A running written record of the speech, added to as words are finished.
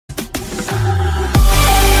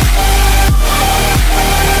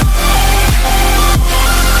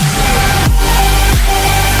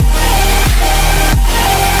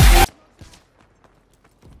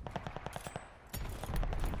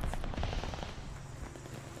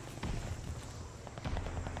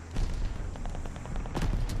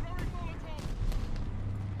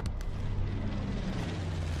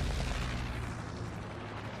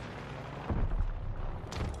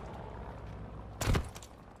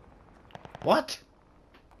What?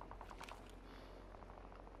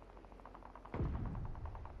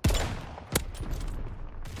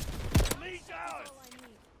 Lead out!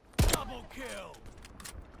 Double kill!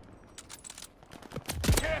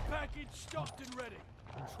 Care package stocked and ready.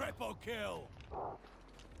 Triple kill!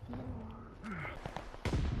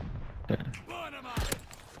 Burn 'em up!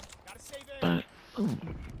 Gotta save it! I'm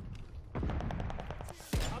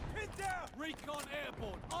pinned down! Recon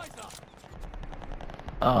airborne, eyes up!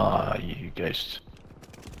 Ah, you guys.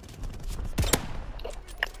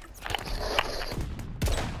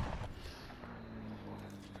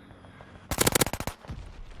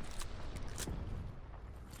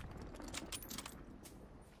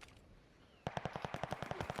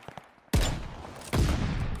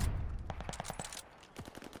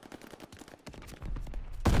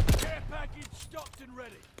 Care package stocked and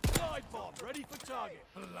ready. Side bomb ready for target.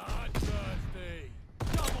 Bloodthirsty!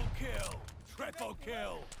 Double kill! Triple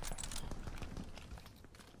kill!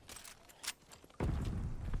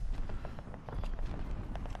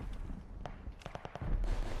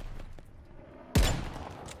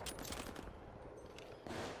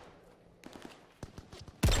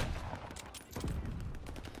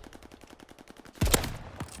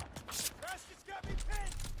 Bastards got me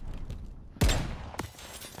pinned!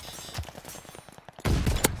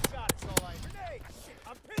 Shot, it's all right. Grenade! Shit,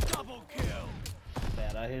 I'm pinned! Double kill!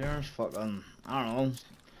 Bad out here. It's fucking. I don't know.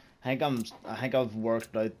 I think I've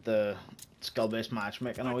worked out the skill-based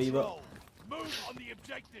matchmaking a wee bit. Control. Move on the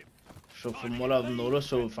objective. So from what I've noticed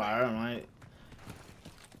so far,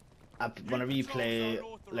 whenever you play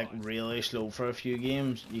like really slow for a few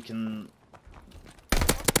games, you can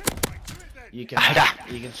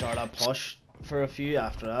sort of push for a few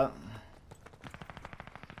after that.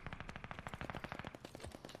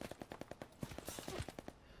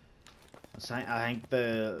 I think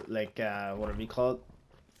the like whatever you call it.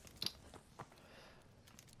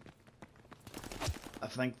 I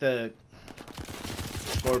think the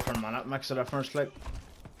score per minute makes a difference, like.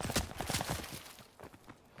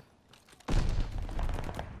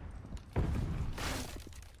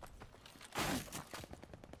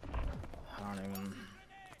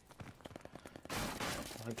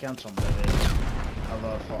 Why can't somebody have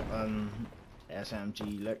a fucking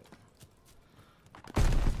SMG, like?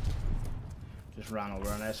 Just ran over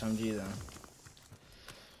an SMG then.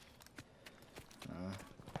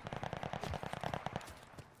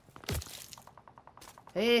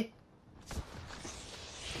 Hey!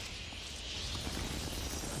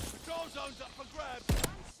 Control zone's up for grabs. One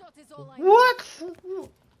shot is all I need. What?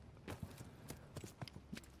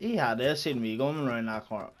 He had this seen me going around that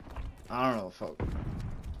corner. I don't know, fuck.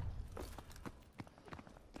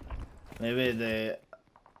 Maybe the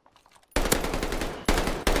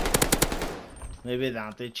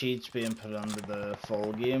anti-cheat's being put under the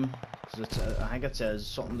full game, because I think it says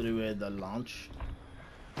something to do with the launch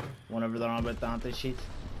whenever they're on about the anti-cheat,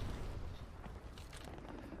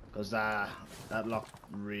 because that looked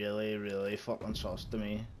really fucking sus to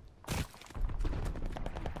me, if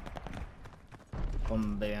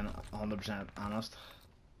I'm being 100% honest.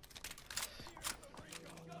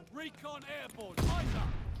 Recon airborne, eyes up.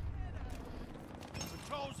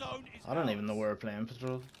 Control zone is I don't ours. even know where we're playing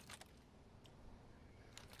patrol.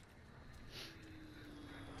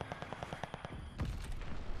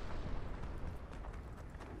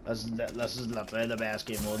 This is literally the best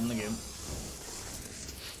game mode in the game.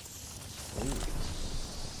 Ooh.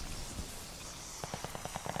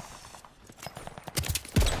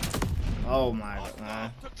 Oh my god, nah.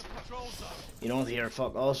 Took the patrol zone. You don't hear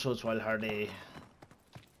fuck all, so it's wild hard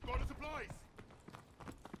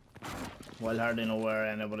to know where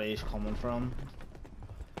anybody's coming from.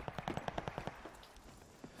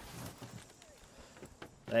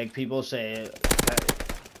 Like people say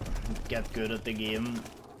get good at the game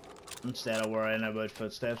instead of worrying about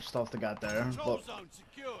footsteps stuff to get there. Control But zone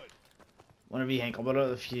secured. whenever you think about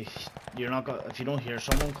it, if you don't hear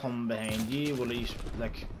someone come behind you, well,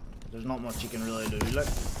 like there's not much you can really do. Like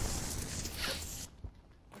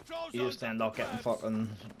Control you zone's just end up getting fucking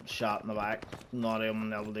shot in the back, not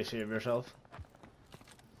even able to save yourself.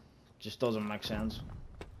 Just doesn't make sense.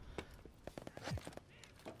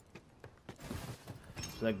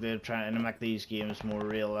 It's like they're trying to make these games more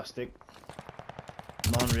realistic.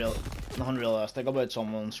 Nothing realistic about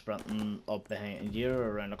someone sprinting up behind you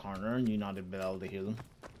or around the corner and you not be able to hear them.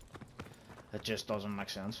 It just doesn't make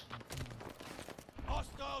sense.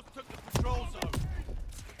 Hostiles took the patrol zone.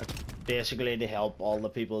 It's basically to help all the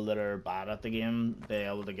people that are bad at the game be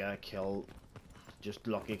able to get a kill, just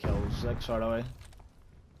lucky kills, like sort of way.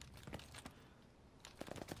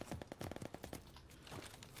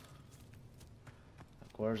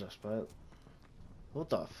 Like, where's this bit? What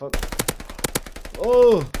the fuck?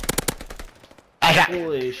 Oh! I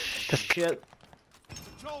Holy shit.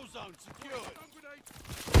 Control zone secured.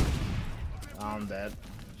 I'm dead.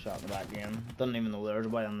 Shot in the back again. Didn't even know there was a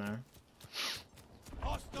way in there.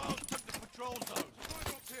 Hostiles took the patrol zone.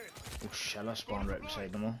 Oh shit, I spawned right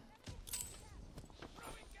beside them all.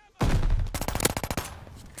 Now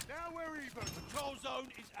we're even. Patrol zone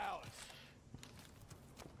is ours.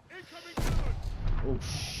 Incoming gun. Oh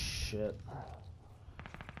shit.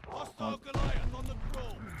 Hostile Goliath on the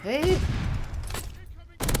crawl. Hey!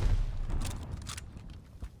 Incoming gun.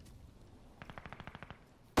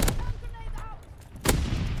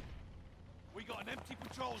 We got an empty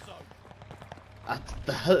patrol zone.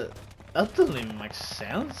 That doesn't even make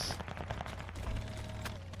sense.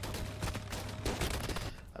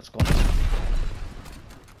 That's gone.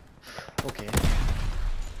 Okay.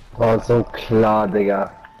 var så kladiga.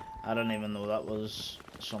 I didn't even know that was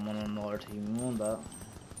someone on another team on that.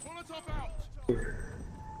 Molotov out.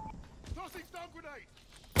 Tossing stun grenade.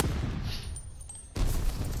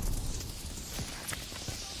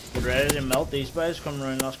 Get ready to melt these guys coming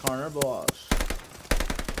around this corner, boys.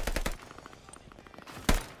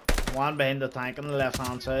 One behind the tank on the left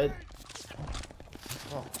hand side.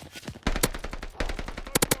 Fuck.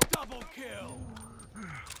 Double kill.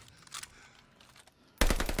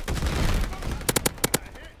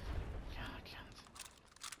 God, I can't.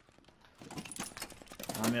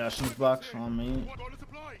 Ammunition box on me.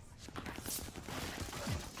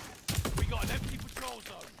 We got an empty patrol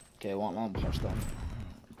zone. Okay, one pushed them.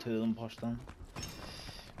 Two of them pushed them.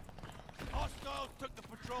 Hostiles took the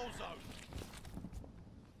patrol zone.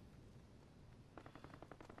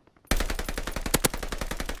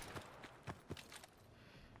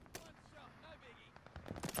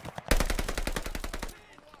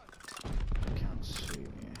 Can't see me.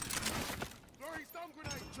 Throwing stun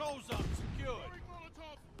grenade. Patrol zone secured.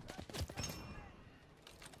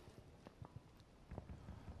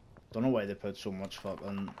 Don't know why they put so much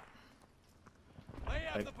fucking Lay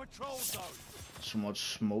out Like- the patrol zone. so much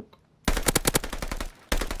smoke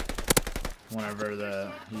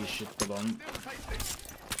whenever you shoot the gun.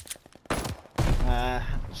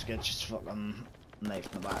 Just get just fucking knife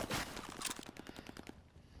in the back.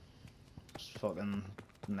 Just fucking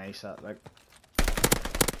nice at like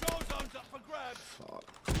Patrol zone's up for grabs. fuck.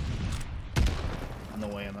 No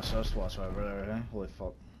way in assist whatsoever there, eh? Holy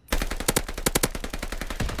fuck.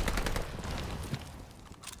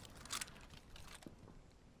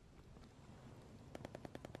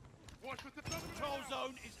 Watch with the patrol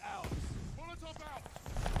zone is ours. Molotov out.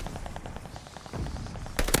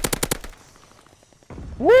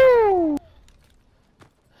 Woo!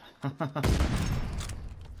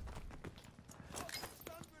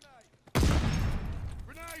 Stun grenade.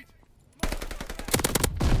 Grenade.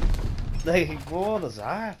 Like, what is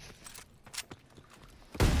that?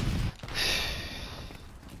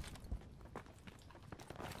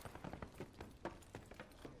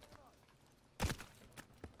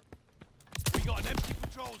 We got an empty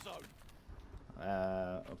patrol zone.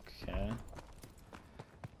 Okay.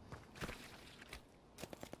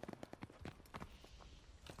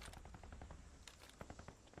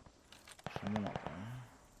 Someone up there.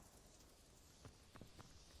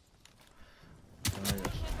 Let me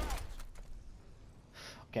just-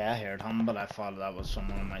 Okay, I heard him, but I thought that was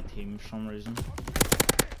someone on my team for some reason. Fist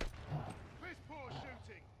pour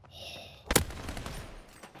shooting.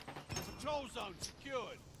 Patrol zone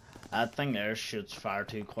secured. I think theirs shoots far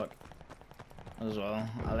too quick as well.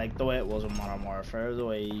 I like the way it was in Modern Warfare, the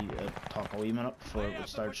way it took a wee minute before Lay it out would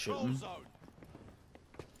the start patrol shooting. zone.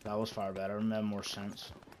 That was far better and made more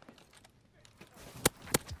sense.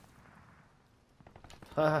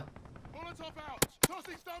 Haha. Molotov out.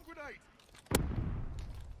 Tossing stun grenade.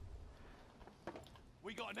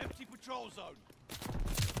 We got an empty patrol zone.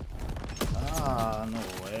 Ah, no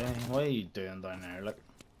way. What are you doing down there? Like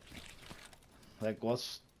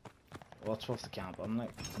what's with the camp? I'm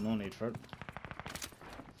like, no need for it.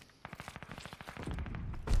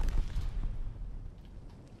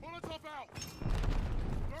 Molotov out.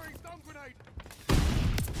 Throwing stun grenade.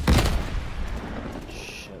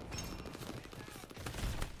 Shit.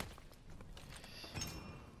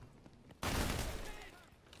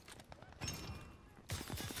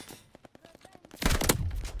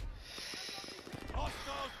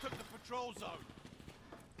 Hostiles took the patrol zone.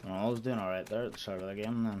 No, I was doing alright there at the start of the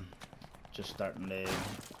game, then just starting to,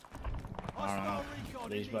 I don't know, Hostile recon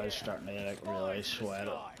these in the air. guys starting to like really Spies in the sweat it.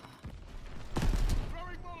 sky.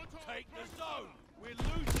 Throwing Molotov. Take the zone. We're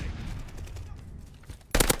losing.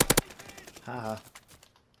 Haha.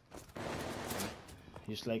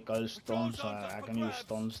 Just like guys stuns, so I can use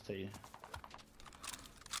stuns too.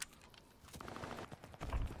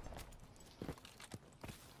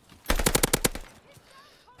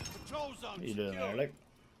 Control zone What are you doing there, secured. like?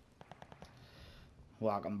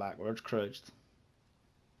 Walking backwards, crouched.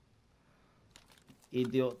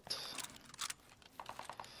 Idiot.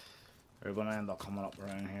 They're gonna end up coming up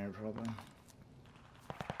around here, probably.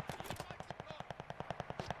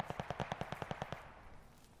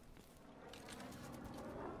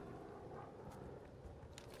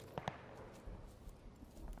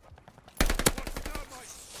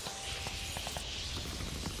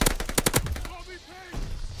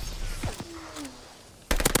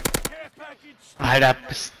 Care package Alter, stocked and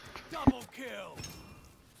bist... ready. Double kill.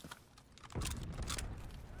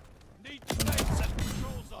 Need space at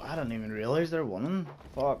control zone. I didn't even realize they're winning.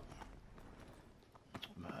 Fuck.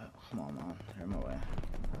 Come on, man. You're in my way.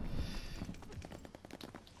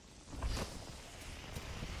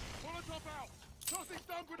 Molotov out. Tossing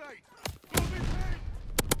stun grenade. Lobbies in.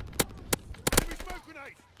 Enemy smoke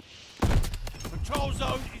grenade. Control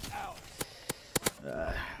zone is out.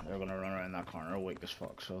 They're gonna run around that corner weak as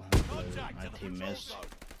fuck, so Contact my to the team control missed. zone.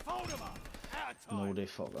 Fold 'em up. Out of time. No, they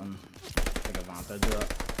fucking take advantage of that.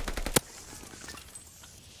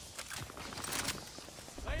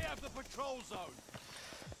 They have the patrol zone.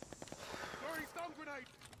 Throwing stun grenade.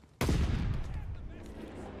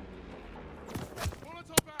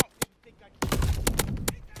 Molotov out.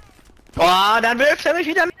 Åh, den bökade mig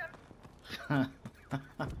skiten!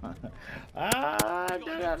 Ah, Got da,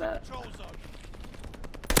 into da, the da. control zone.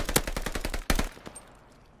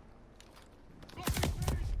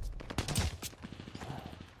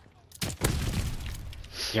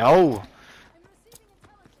 Jo!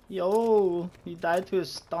 Yo, he died to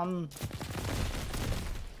his stun.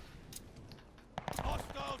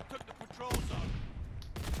 Hostiles took the patrol zone.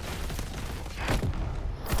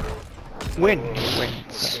 Win! Win!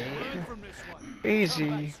 Learn from this one. Easy.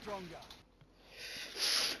 Come back stronger.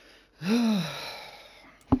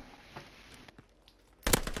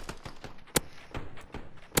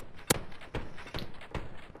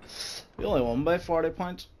 We only won by 40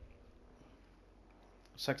 points.